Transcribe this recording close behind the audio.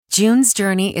June's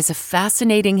Journey is a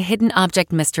fascinating hidden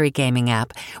object mystery gaming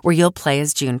app where you'll play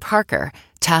as June Parker,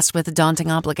 tasked with a daunting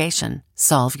obligation: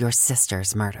 solve your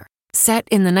sister's murder. Set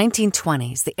in the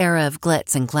 1920s, the era of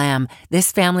glitz and glam,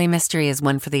 this family mystery is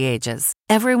one for the ages.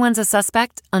 Everyone's a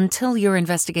suspect until your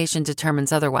investigation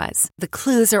determines otherwise. The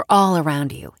clues are all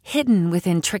around you, hidden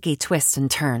within tricky twists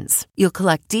and turns. You'll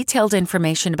collect detailed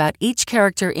information about each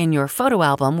character in your photo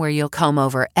album where you'll comb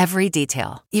over every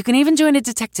detail. You can even join a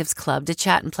detectives club to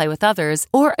chat and play with others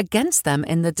or against them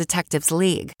in the Detectives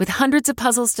League. With hundreds of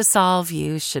puzzles to solve,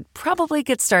 you should probably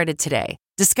get started today.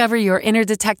 Discover your inner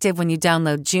detective when you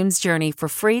download June's Journey for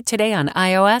free today on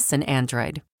iOS and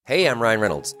Android. Hey, I'm Ryan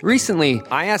Reynolds. Recently,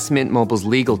 I asked Mint Mobile's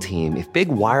legal team if big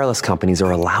wireless companies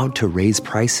are allowed to raise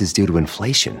prices due to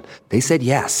inflation. They said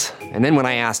yes. And then when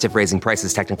I asked if raising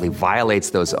prices technically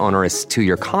violates those onerous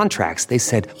 2-year contracts, they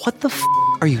said, "What the f***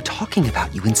 are you talking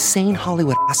about, you insane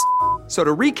Hollywood ass?" So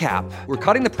to recap, we're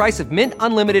cutting the price of Mint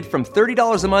Unlimited from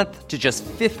 $30 a month to just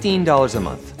 $15 a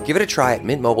month. Give it a try at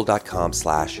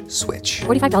mintmobile.com/switch.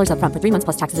 $45 up front for 3 months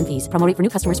plus taxes and fees. Promo rate for new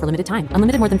customers for limited time.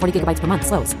 Unlimited more than 40 gigabytes per month.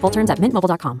 Slows full terms at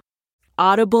mintmobile.com.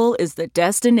 Audible is the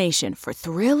destination for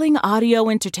thrilling audio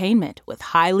entertainment with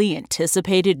highly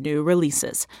anticipated new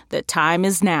releases. The time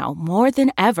is now more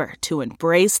than ever to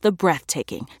embrace the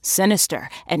breathtaking, sinister,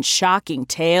 and shocking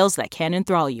tales that can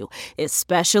enthrall you,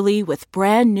 especially with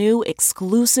brand new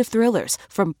exclusive thrillers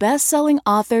from best-selling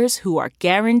authors who are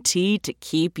guaranteed to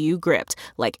keep you gripped,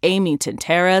 like Amy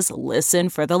Tintera's Listen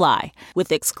for the Lie.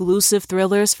 With exclusive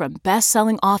thrillers from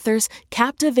best-selling authors,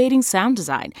 captivating sound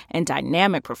design, and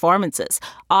dynamic performances,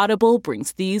 Audible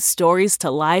brings these stories to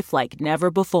life like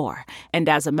never before. And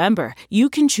as a member, you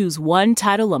can choose one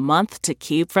title a month to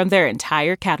keep from their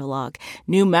entire catalog.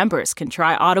 New members can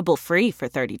try Audible free for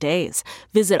 30 days.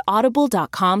 Visit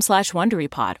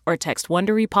audible.com/WonderyPod or text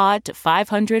WonderyPod to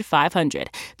 500-500.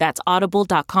 That's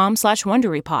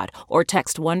audible.com/WonderyPod or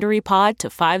text WonderyPod to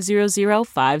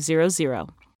 500-500.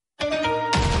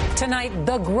 Tonight,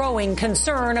 the growing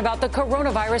concern about the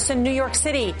coronavirus in New York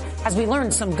City. As we learn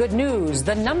some good news,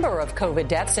 the number of COVID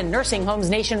deaths in nursing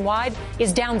homes nationwide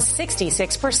is down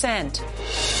 66%.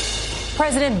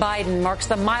 President Biden marks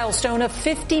the milestone of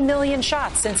 50 million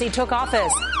shots since he took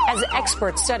office, as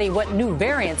experts study what new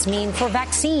variants mean for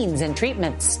vaccines and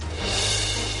treatments.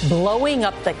 Blowing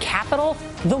up the Capitol?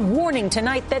 The warning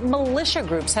tonight that militia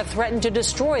groups have threatened to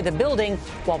destroy the building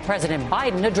while President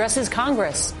Biden addresses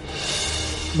Congress.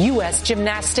 U.S.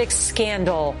 gymnastics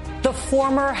scandal. The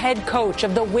former head coach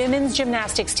of the women's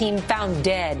gymnastics team found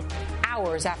dead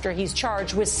hours after he's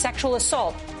charged with sexual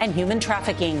assault and human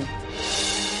trafficking.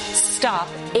 Stop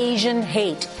Asian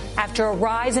hate. After a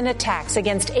rise in attacks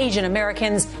against Asian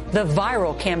Americans, the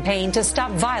viral campaign to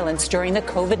stop violence during the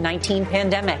COVID-19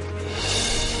 pandemic.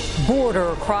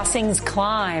 Border crossings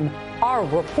climb. Our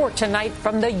report tonight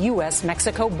from the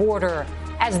U.S.-Mexico border,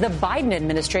 as the Biden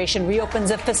administration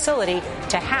reopens a facility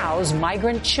to house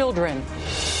migrant children.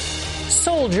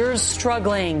 Soldiers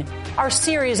struggling. Our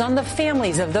series on the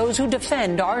families of those who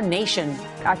defend our nation.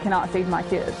 I cannot feed my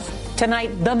kids.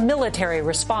 Tonight, the military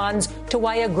responds to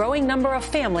why a growing number of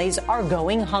families are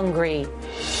going hungry.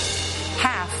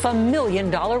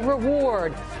 $500,000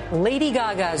 reward. Lady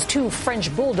Gaga's 2 French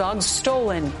bulldogs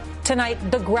stolen. Tonight,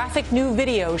 the graphic new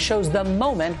video shows the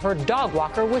moment her dog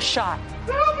walker was shot.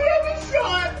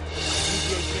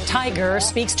 Tiger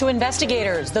speaks to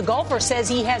investigators. The golfer says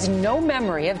he has no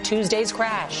memory of Tuesday's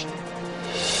crash.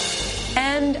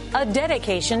 And a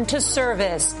dedication to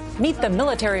service. Meet the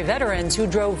military veterans who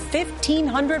drove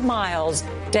 1,500 miles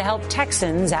to help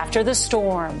Texans after the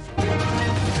storm.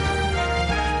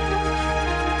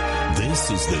 This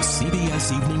is the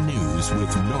CBS Evening News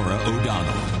with Norah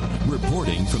O'Donnell,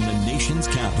 reporting from the nation's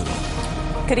capital.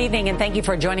 Good evening, and thank you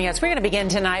for joining us. We're going to begin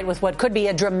tonight with what could be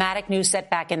a dramatic new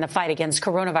setback in the fight against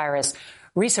coronavirus.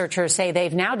 Researchers say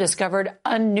they've now discovered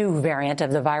a new variant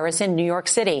of the virus in New York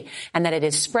City and that it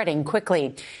is spreading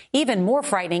quickly. Even more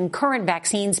frightening, current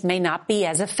vaccines may not be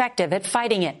as effective at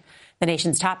fighting it. The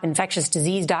nation's top infectious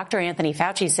disease doctor, Anthony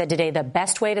Fauci, said today the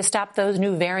best way to stop those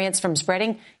new variants from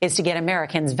spreading is to get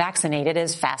Americans vaccinated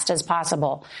as fast as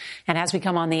possible. And as we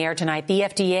come on the air tonight, the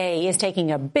FDA is taking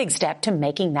a big step to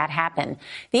making that happen.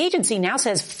 The agency now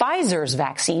says Pfizer's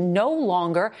vaccine no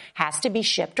longer has to be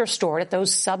shipped or stored at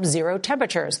those sub-zero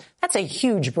temperatures. That's a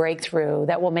huge breakthrough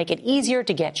that will make it easier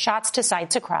to get shots to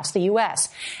sites across the U.S.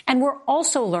 And we're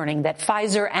also learning that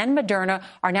Pfizer and Moderna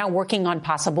are now working on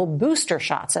possible booster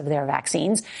shots of their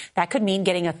vaccines. That could mean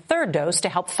getting a third dose to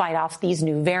help fight off these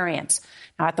new variants.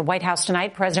 Now, at the White House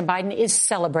tonight, President Biden is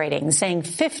celebrating, saying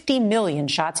 50 million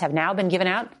shots have now been given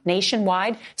out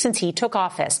nationwide since he took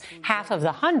office, half of the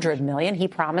 100 million he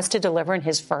promised to deliver in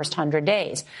his first 100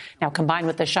 days. Now, combined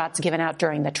with the shots given out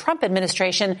during the Trump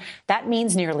administration, that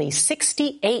means nearly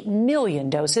 68 million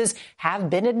doses have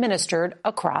been administered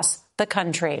across the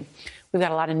country. We've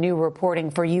got a lot of new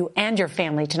reporting for you and your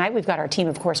family tonight. We've got our team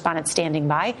of correspondents standing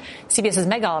by. CBS's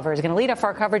Meg Oliver is going to lead off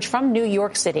our coverage from New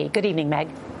York City. Good evening, Meg.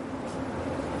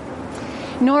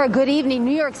 Nora, good evening.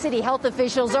 New York City health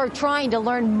officials are trying to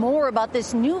learn more about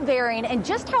this new variant and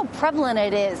just how prevalent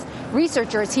it is.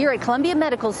 Researchers here at Columbia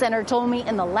Medical Center told me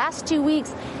in the last 2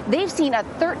 weeks, they've seen a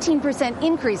 13%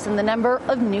 increase in the number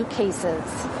of new cases.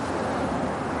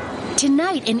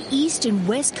 Tonight, an East and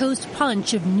West Coast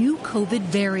punch of new COVID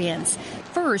variants.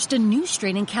 First, a new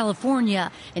strain in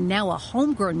California, and now a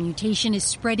homegrown mutation is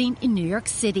spreading in New York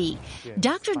City.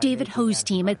 Dr. David Ho's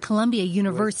team at Columbia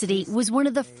University was one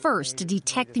of the first to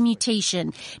detect the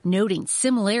mutation, noting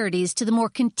similarities to the more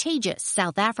contagious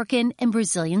South African and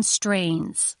Brazilian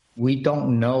strains. We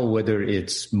don't know whether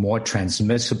it's more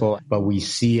transmissible, but we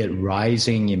see it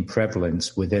rising in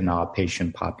prevalence within our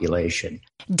patient population.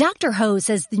 Dr. Ho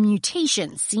says the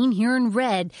mutation, seen here in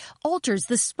red, alters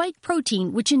the spike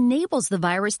protein, which enables the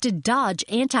virus to dodge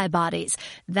antibodies.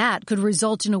 That could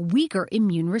result in a weaker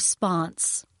immune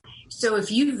response. So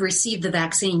if you've received the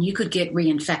vaccine, you could get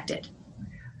reinfected.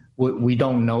 We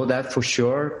don't know that for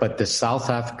sure, but the South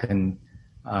African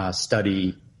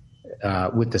study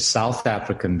with the South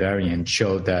African variant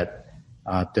showed that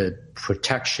the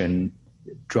protection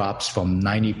drops from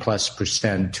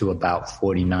 90+% to about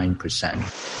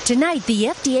 49%. Tonight, the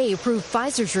FDA approved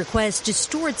Pfizer's request to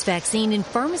store its vaccine in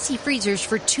pharmacy freezers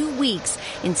for 2 weeks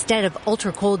instead of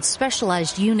ultra-cold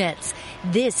specialized units.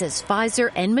 This as Pfizer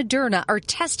and Moderna are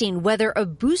testing whether a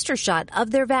booster shot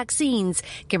of their vaccines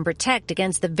can protect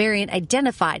against the variant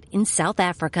identified in South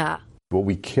Africa. What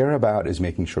we care about is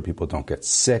making sure people don't get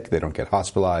sick, they don't get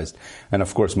hospitalized, and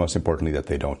of course, most importantly, that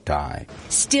they don't die.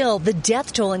 Still, the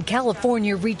death toll in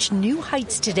California reached new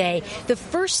heights today, the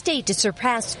first state to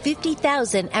surpass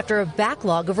 50,000 after a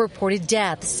backlog of reported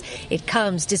deaths. It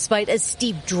comes despite a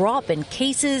steep drop in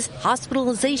cases,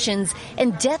 hospitalizations,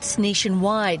 and deaths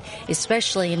nationwide,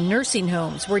 especially in nursing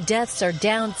homes where deaths are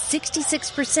down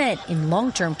 66% in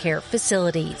long-term care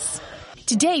facilities.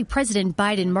 Today, President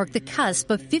Biden marked the cusp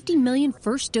of 50 million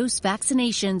first-dose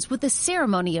vaccinations with a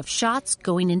ceremony of shots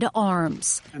going into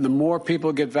arms. And the more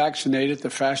people get vaccinated, the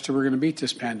faster we're going to beat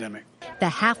this pandemic. The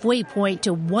halfway point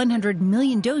to 100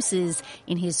 million doses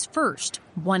in his first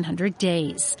 100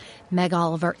 days. Meg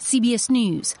Oliver, CBS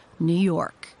News, New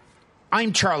York.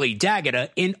 I'm Charlie D'Agata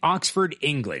in Oxford,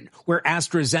 England, where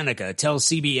AstraZeneca tells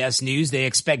CBS News they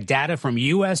expect data from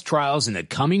U.S. trials in the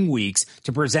coming weeks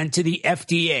to present to the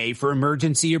FDA for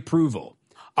emergency approval.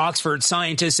 Oxford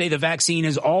scientists say the vaccine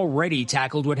has already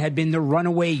tackled what had been the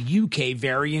runaway UK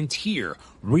variant here.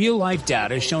 Real-life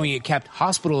data showing it kept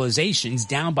hospitalizations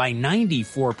down by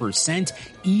 94%,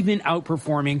 even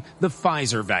outperforming the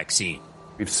Pfizer vaccine.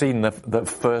 We've seen the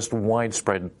first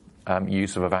widespread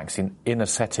use of a vaccine in a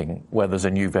setting where there's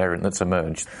a new variant that's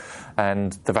emerged.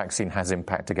 And the vaccine has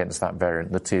impact against that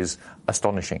variant that is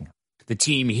astonishing. The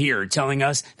team here telling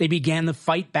us they began the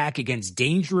fight back against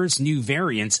dangerous new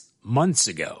variants months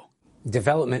ago.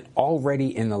 Development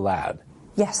already in the lab?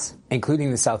 Yes.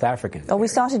 Including the South African? Oh, we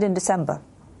started in December.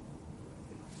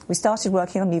 We started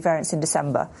working on new variants in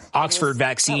December. Oxford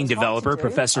vaccine developer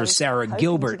Professor Sarah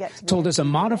Gilbert told us a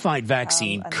modified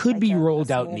vaccine could be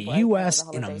rolled out in the U.S.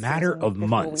 in a matter of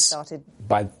months.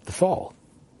 By the fall?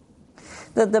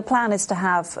 The plan is to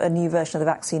have a new version of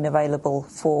the vaccine available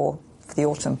for the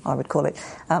autumn, I would call it,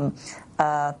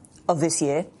 of this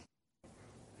year.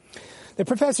 The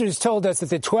professors told us that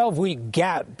the 12-week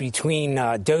gap between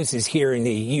doses here in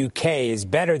the UK is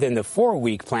better than the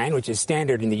 4-week plan, which is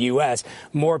standard in the U.S.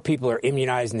 More people are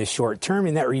immunized in the short term,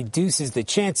 and that reduces the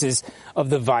chances of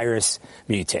the virus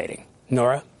mutating.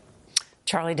 Nora?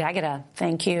 Charlie D'Agata,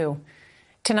 thank you.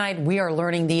 Tonight, we are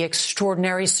learning the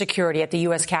extraordinary security at the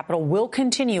U.S. Capitol will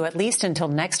continue at least until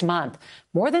next month.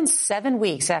 More than 7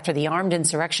 weeks after the armed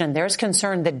insurrection, there's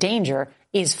concern the danger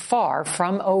is far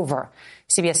from over.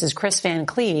 CBS's Chris Van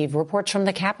Cleve reports from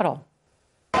the Capitol.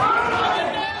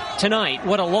 Tonight,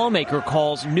 what a lawmaker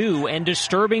calls new and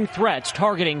disturbing threats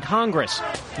targeting Congress,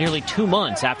 nearly 2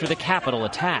 months after the Capitol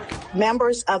attack.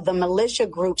 Members of the militia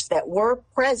groups that were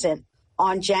present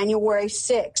on January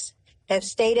 6th have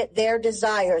stated their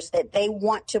desires that they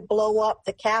want to blow up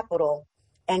the Capitol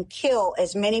and kill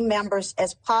as many members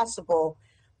as possible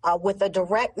with a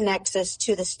direct nexus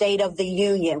to the State of the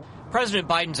Union. President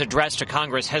Biden's address to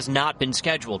Congress has not been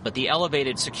scheduled, but the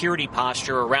elevated security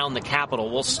posture around the Capitol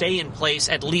will stay in place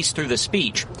at least through the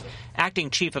speech. Acting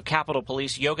Chief of Capitol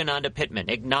Police Yogananda Pittman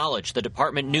acknowledged the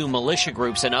department knew militia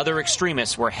groups and other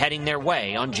extremists were heading their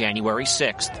way on January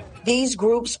 6th. These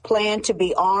groups plan to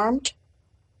be armed.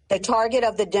 The target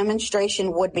of the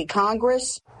demonstration would be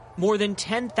Congress. More than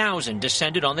 10,000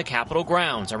 descended on the Capitol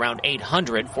grounds. Around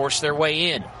 800 forced their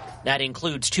way in. That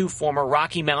includes 2 former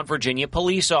Rocky Mount, Virginia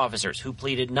police officers who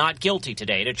pleaded not guilty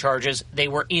today to charges they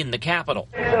were in the Capitol.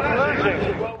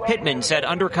 Pittman said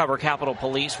undercover Capitol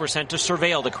Police were sent to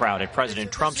surveil the crowd at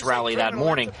President Trump's rally that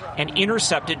morning and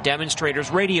intercepted demonstrators'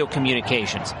 radio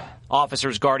communications.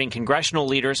 Officers guarding congressional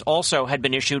leaders also had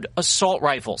been issued assault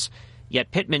rifles.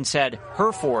 Yet Pittman said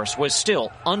her force was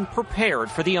still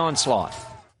unprepared for the onslaught.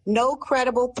 No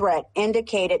credible threat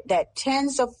indicated that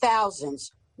tens of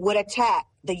thousands would attack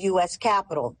the U.S.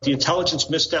 Capitol. The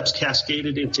intelligence missteps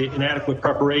cascaded into inadequate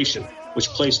preparation, which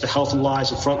placed the health and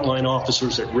lives of frontline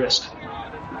officers at risk.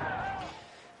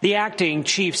 The acting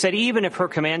chief said even if her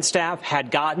command staff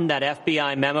had gotten that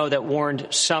FBI memo that warned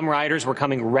some rioters were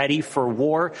coming ready for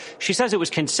war, she says it was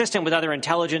consistent with other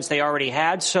intelligence they already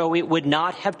had, so it would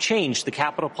not have changed the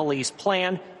Capitol Police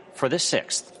plan for the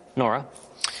 6th. Nora?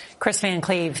 Chris Van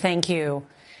Cleve, thank you.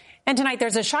 And tonight,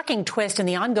 there's a shocking twist in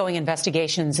the ongoing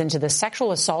investigations into the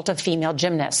sexual assault of female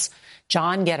gymnasts.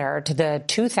 John Geddert, the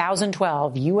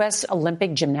 2012 U.S.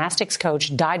 Olympic gymnastics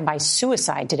coach, died by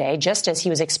suicide today, just as he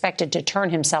was expected to turn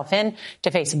himself in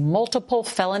to face multiple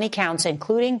felony counts,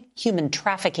 including human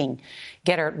trafficking.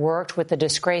 Geddert worked with the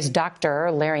disgraced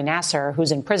doctor, Larry Nassar,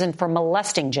 who's in prison for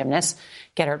molesting gymnasts.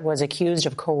 Geddert was accused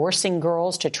of coercing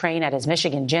girls to train at his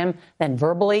Michigan gym, then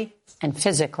verbally and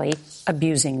physically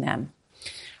abusing them.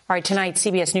 All right, tonight,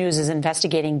 CBS News is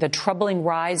investigating the troubling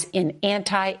rise in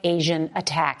anti-Asian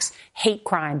attacks. Hate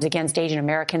crimes against Asian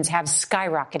Americans have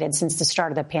skyrocketed since the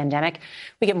start of the pandemic.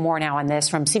 We get more now on this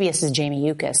from CBS's Jamie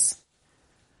Yuccas.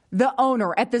 The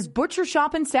owner at this butcher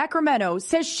shop in Sacramento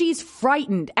says she's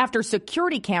frightened after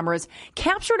security cameras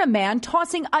captured a man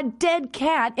tossing a dead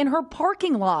cat in her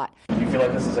parking lot. Do you feel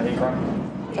like this is a hate crime?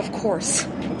 Of course.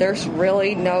 There's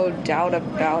really no doubt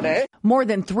about it. More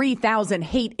than 3,000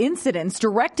 hate incidents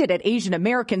directed at Asian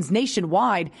Americans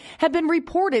nationwide have been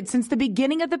reported since the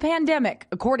beginning of the pandemic,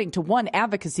 according to one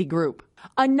advocacy group.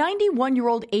 A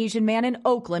 91-year-old Asian man in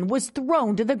Oakland was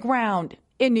thrown to the ground.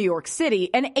 In New York City,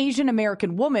 an Asian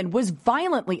American woman was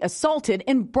violently assaulted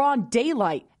in broad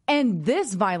daylight. And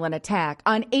this violent attack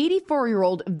on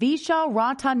 84-year-old Vishal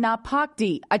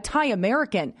Ratanapakdi, a Thai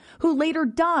American, who later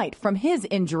died from his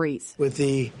injuries. With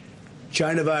the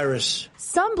China virus.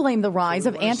 Some blame the rise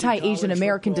of anti-Asian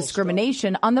American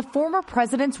discrimination on the former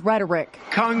president's rhetoric.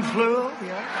 Kung flu.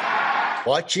 Yeah.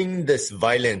 Watching this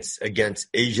violence against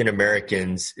Asian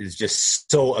Americans is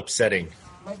just so upsetting.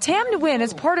 Tam Nguyen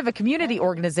is part of a community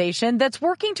organization that's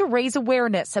working to raise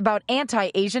awareness about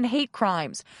anti-Asian hate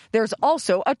crimes. There's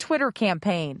also a Twitter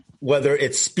campaign. Whether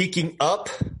it's speaking up,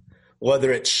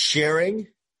 whether it's sharing,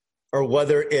 or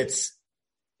whether it's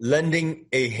lending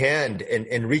a hand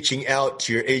and reaching out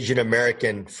to your Asian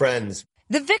American friends.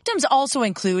 The victims also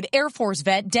include Air Force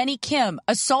vet Denny Kim,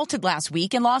 assaulted last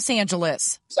week in Los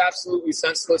Angeles. It's absolutely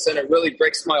senseless, and it really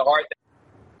breaks my heart.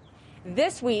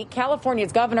 This week,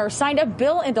 California's governor signed a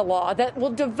bill into law that will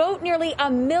devote nearly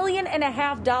 $1.5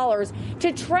 million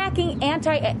to tracking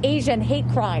anti-Asian hate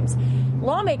crimes.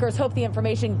 Lawmakers hope the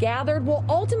information gathered will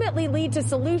ultimately lead to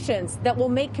solutions that will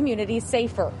make communities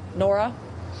safer. Nora?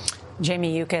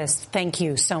 Jamie Yuccas, thank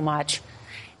you so much.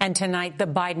 And tonight, the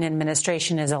Biden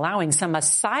administration is allowing some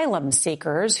asylum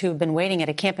seekers who've been waiting at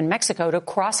a camp in Mexico to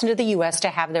cross into the U.S. to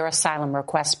have their asylum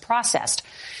requests processed.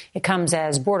 It comes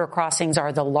as border crossings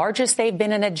are the largest they've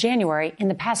been in a January in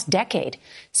the past decade.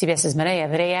 CBS's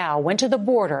Mireya Villarreal went to the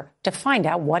border to find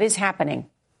out what is happening.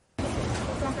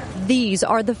 These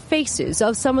are the faces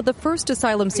of some of the first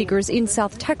asylum seekers in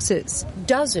South Texas.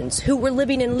 Dozens who were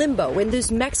living in limbo in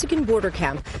this Mexican border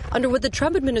camp under what the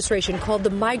Trump administration called the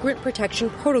Migrant Protection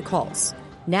Protocols.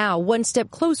 Now one step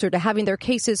closer to having their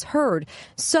cases heard,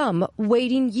 some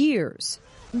waiting years.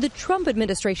 The Trump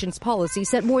administration's policy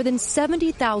sent more than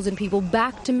 70,000 people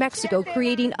back to Mexico,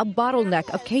 creating a bottleneck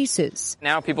of cases.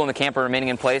 Now people in the camp are remaining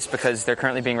in place because they're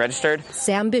currently being registered.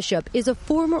 Sam Bishop is a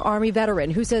former Army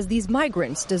veteran who says these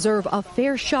migrants deserve a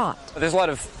fair shot. There's a lot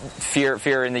of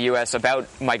fear in the U.S. about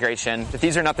migration. But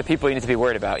these are not the people you need to be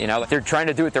worried about. You know, they're trying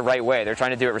to do it the right way. They're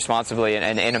trying to do it responsibly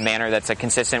and in a manner that's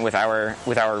consistent with our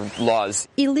laws.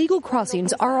 Illegal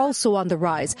crossings are also on the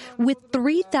rise, with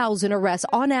 3,000 arrests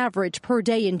on average per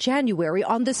day delay in January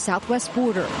on the southwest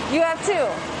border. You have two.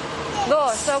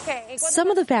 Okay. Some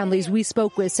of the families we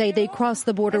spoke with say they crossed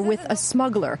the border with a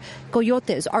smuggler.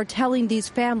 Coyotes are telling these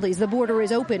families the border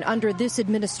is open under this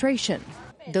administration.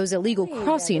 Those illegal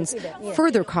crossings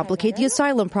further complicate the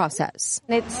asylum process.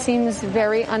 It seems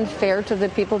very unfair to the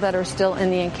people that are still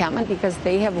in the encampment because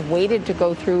they have waited to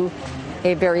go through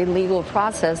a very legal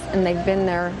process, and they've been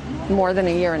there more than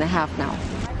a year and a half now.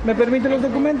 ¿Me permite los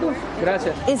documentos?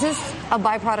 Gracias. Is this a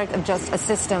byproduct of just a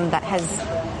system that has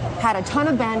had a ton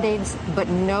of Band-Aids but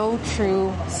no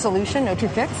true solution, no true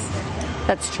fix?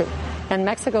 That's true. And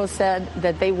Mexico said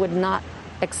that they would not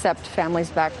accept families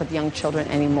back with young children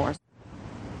anymore.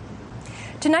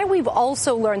 Tonight, we've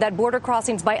also learned that border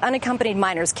crossings by unaccompanied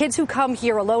minors, kids who come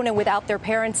here alone and without their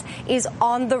parents, is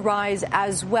on the rise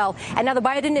as well. And now the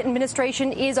Biden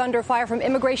administration is under fire from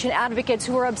immigration advocates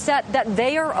who are upset that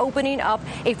they are opening up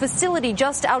a facility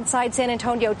just outside San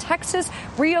Antonio, Texas,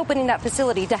 reopening that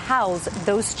facility to house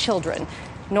those children.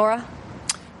 Nora?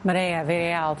 Maria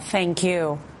Villarreal, thank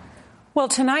you. Well,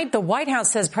 tonight, the White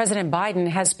House says President Biden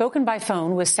has spoken by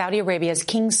phone with Saudi Arabia's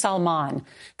King Salman.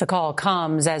 The call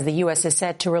comes as the U.S. is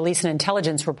set to release an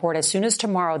intelligence report as soon as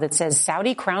tomorrow that says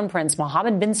Saudi Crown Prince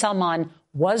Mohammed bin Salman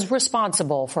was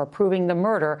responsible for approving the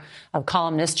murder of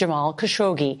columnist Jamal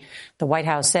Khashoggi. The White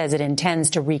House says it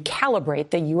intends to recalibrate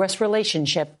the U.S.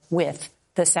 relationship with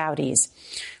the Saudis.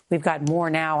 We've got more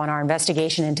now on our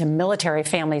investigation into military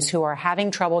families who are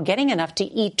having trouble getting enough to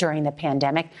eat during the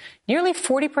pandemic. Nearly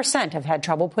 40% have had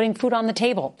trouble putting food on the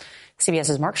table.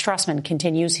 CBS's Mark Strassman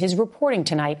continues his reporting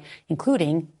tonight,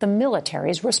 including the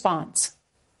military's response.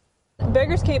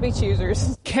 Beggars can't be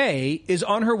choosers. Kay is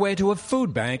on her way to a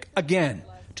food bank again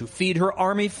to feed her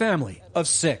Army family of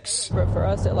 6. But for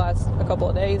us, it lasts a couple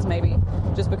of days, maybe,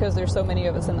 just because there's so many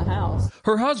of us in the house.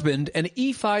 Her husband, an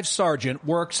E-5 sergeant,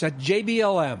 works at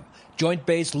JBLM, Joint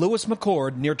Base Lewis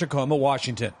McChord near Tacoma,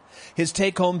 Washington. His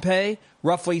take-home pay,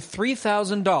 roughly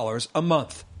 $3,000 a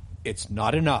month. It's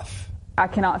not enough. I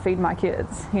cannot feed my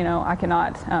kids. You know, I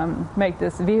cannot make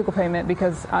this vehicle payment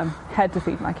because I had to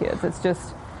feed my kids. It's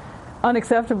just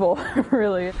unacceptable,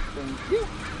 really.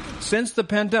 Since the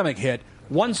pandemic hit,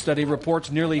 one study reports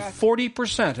nearly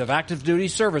 40% of active duty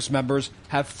service members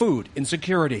have food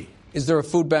insecurity. Is there a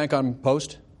food bank on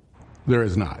post? There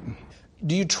is not.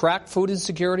 Do you track food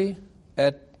insecurity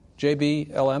at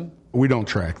JBLM? We don't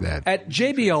track that. At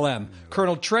JBLM,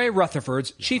 Colonel Trey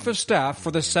Rutherford's Chief of Staff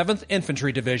for the 7th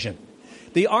Infantry Division.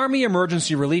 The Army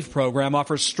Emergency Relief Program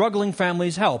offers struggling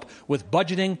families help with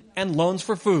budgeting and loans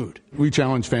for food. We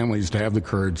challenge families to have the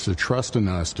courage to trust in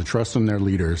us, to trust in their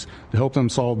leaders, to help them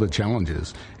solve the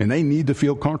challenges. And they need to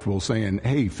feel comfortable saying,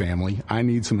 hey, family, I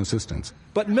need some assistance.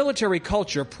 But military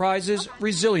culture prizes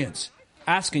resilience.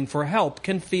 Asking for help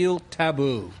can feel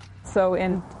taboo. So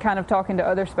in kind of talking to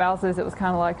other spouses, it was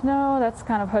kind of like, no, that's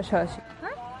kind of hush-hush.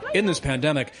 In this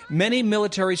pandemic, many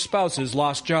military spouses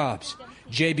lost jobs.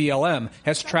 JBLM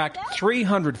has tracked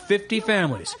 350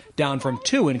 families, down from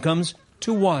 2 incomes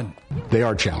to 1. They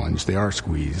are challenged, they are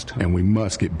squeezed, and we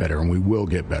must get better, and we will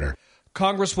get better.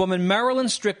 Congresswoman Marilyn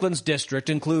Strickland's district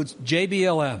includes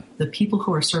JBLM. The people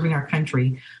who are serving our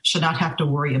country should not have to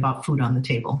worry about food on the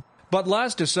table. But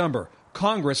last December,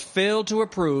 Congress failed to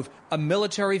approve a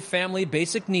military family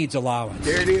basic needs allowance.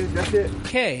 There it is, that's it.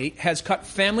 Kay has cut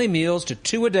family meals to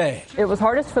 2 a day. It was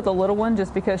hardest for the little one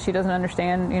just because she doesn't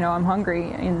understand, I'm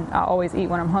hungry and I always eat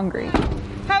when I'm hungry.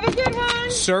 Have a good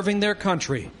one! Serving their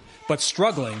country, but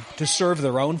struggling to serve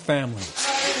their own family.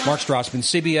 Mark Strassman,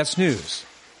 CBS News,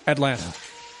 Atlanta.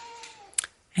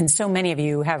 And so many of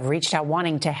you have reached out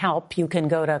wanting to help. You can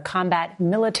go to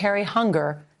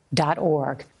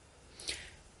combatmilitaryhunger.org.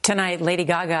 Tonight, Lady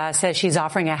Gaga says she's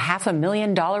offering a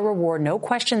 $500,000 reward, no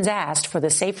questions asked, for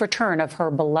the safe return of her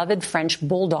beloved French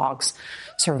bulldogs.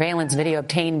 Surveillance video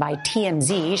obtained by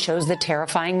TMZ shows the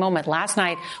terrifying moment last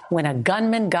night when a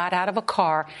gunman got out of a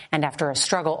car and, after a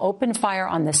struggle, opened fire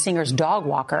on the singer's dog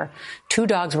walker. 2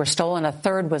 dogs were stolen. A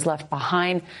third was left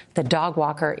behind. The dog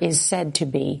walker is said to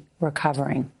be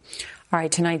recovering. All right,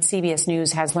 tonight, CBS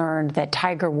News has learned that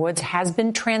Tiger Woods has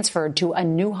been transferred to a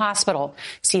new hospital,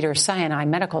 Cedars-Sinai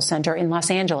Medical Center in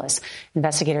Los Angeles.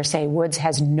 Investigators say Woods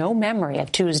has no memory of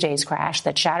Tuesday's crash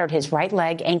that shattered his right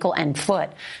leg, ankle, and foot.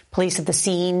 Police at the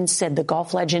scene said the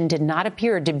golf legend did not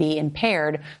appear to be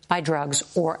impaired by drugs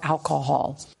or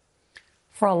alcohol.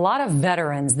 For a lot of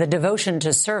veterans, the devotion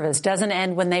to service doesn't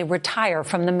end when they retire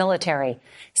from the military.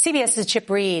 CBS's Chip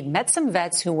Reed met some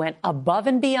vets who went above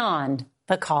and beyond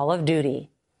the call of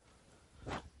duty.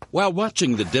 While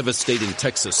watching the devastating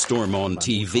Texas storm on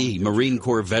TV, Marine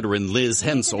Corps veteran Liz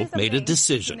Hensel made a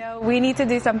decision. We need to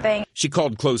do something. She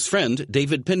called close friend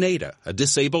David Pineda, a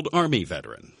disabled Army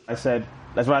veteran. I said,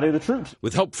 that's what I do to the troops.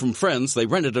 With help from friends, they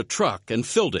rented a truck and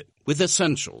filled it with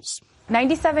essentials.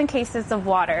 97 cases of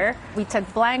water. We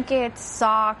took blankets,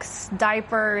 socks,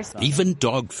 diapers. Even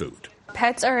dog food.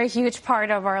 Pets are a huge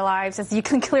part of our lives, as you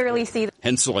can clearly see.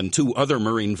 Hensel and 2 other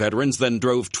Marine veterans then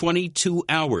drove 22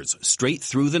 hours straight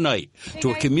through the night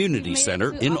to a community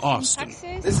center in Austin.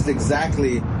 This is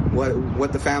exactly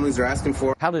what the families are asking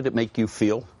for. How did it make you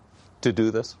feel to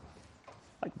do this?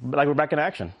 Like we're back in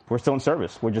action. We're still in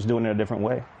service. We're just doing it a different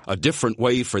way. A different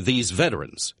way for these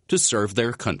veterans to serve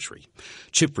their country.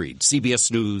 Chip Reed, CBS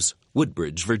News,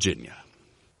 Woodbridge, Virginia.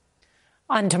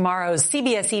 On tomorrow's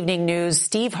CBS Evening News,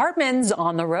 Steve Hartman's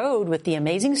on the road with the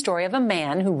amazing story of a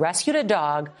man who rescued a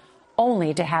dog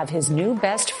only to have his new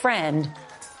best friend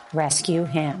rescue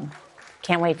him.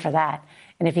 Can't wait for that.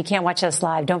 And if you can't watch us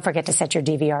live, don't forget to set your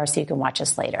DVR so you can watch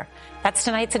us later. That's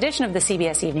tonight's edition of the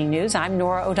CBS Evening News. I'm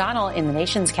Nora O'Donnell in the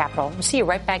nation's capital. We'll see you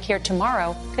right back here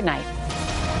tomorrow. Good night.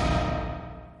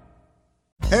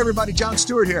 Hey everybody, Jon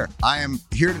Stewart here. I am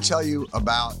here to tell you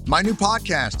about my new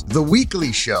podcast, The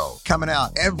Weekly Show, coming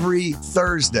out every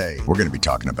Thursday. We're going to be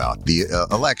talking about the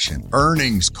election,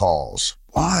 earnings calls.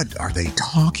 What are they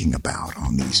talking about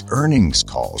on these earnings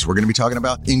calls? We're going to be talking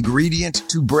about ingredient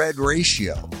to bread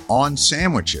ratio on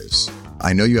sandwiches.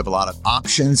 I know you have a lot of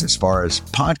options as far as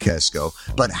podcasts go,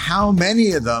 but how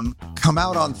many of them come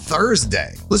out on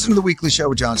Thursday? Listen to The Weekly Show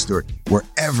with Jon Stewart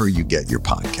wherever you get your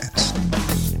podcasts.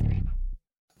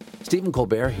 Stephen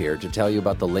Colbert here to tell you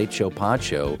about the Late Show Pod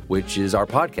Show, which is our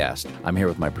podcast. I'm here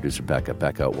with my producer, Becca.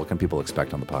 Becca, what can people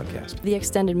expect on the podcast? The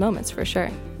extended moments, for sure.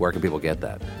 Where can people get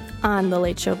that? On the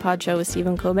Late Show Pod Show with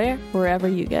Stephen Colbert, wherever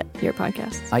you get your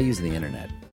podcasts. I use the internet.